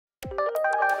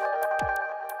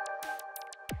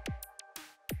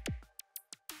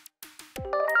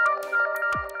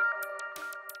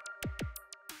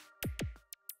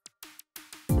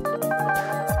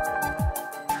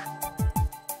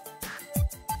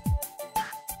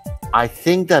I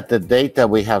think that the data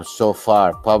we have so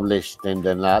far published in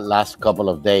the last couple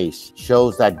of days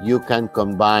shows that you can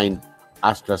combine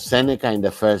AstraZeneca in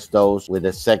the first dose with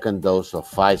the second dose of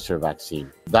Pfizer vaccine.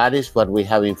 That is what we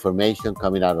have information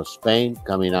coming out of Spain,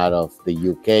 coming out of the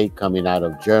UK, coming out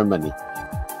of Germany.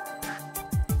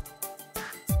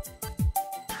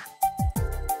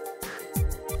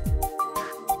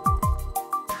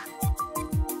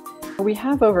 We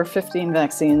have over 15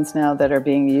 vaccines now that are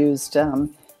being used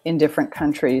in different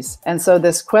countries. And so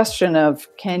this question of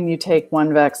can you take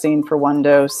one vaccine for one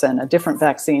dose and a different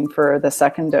vaccine for the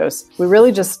second dose, we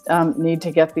really just need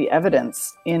to get the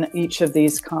evidence in each of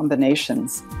these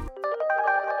combinations.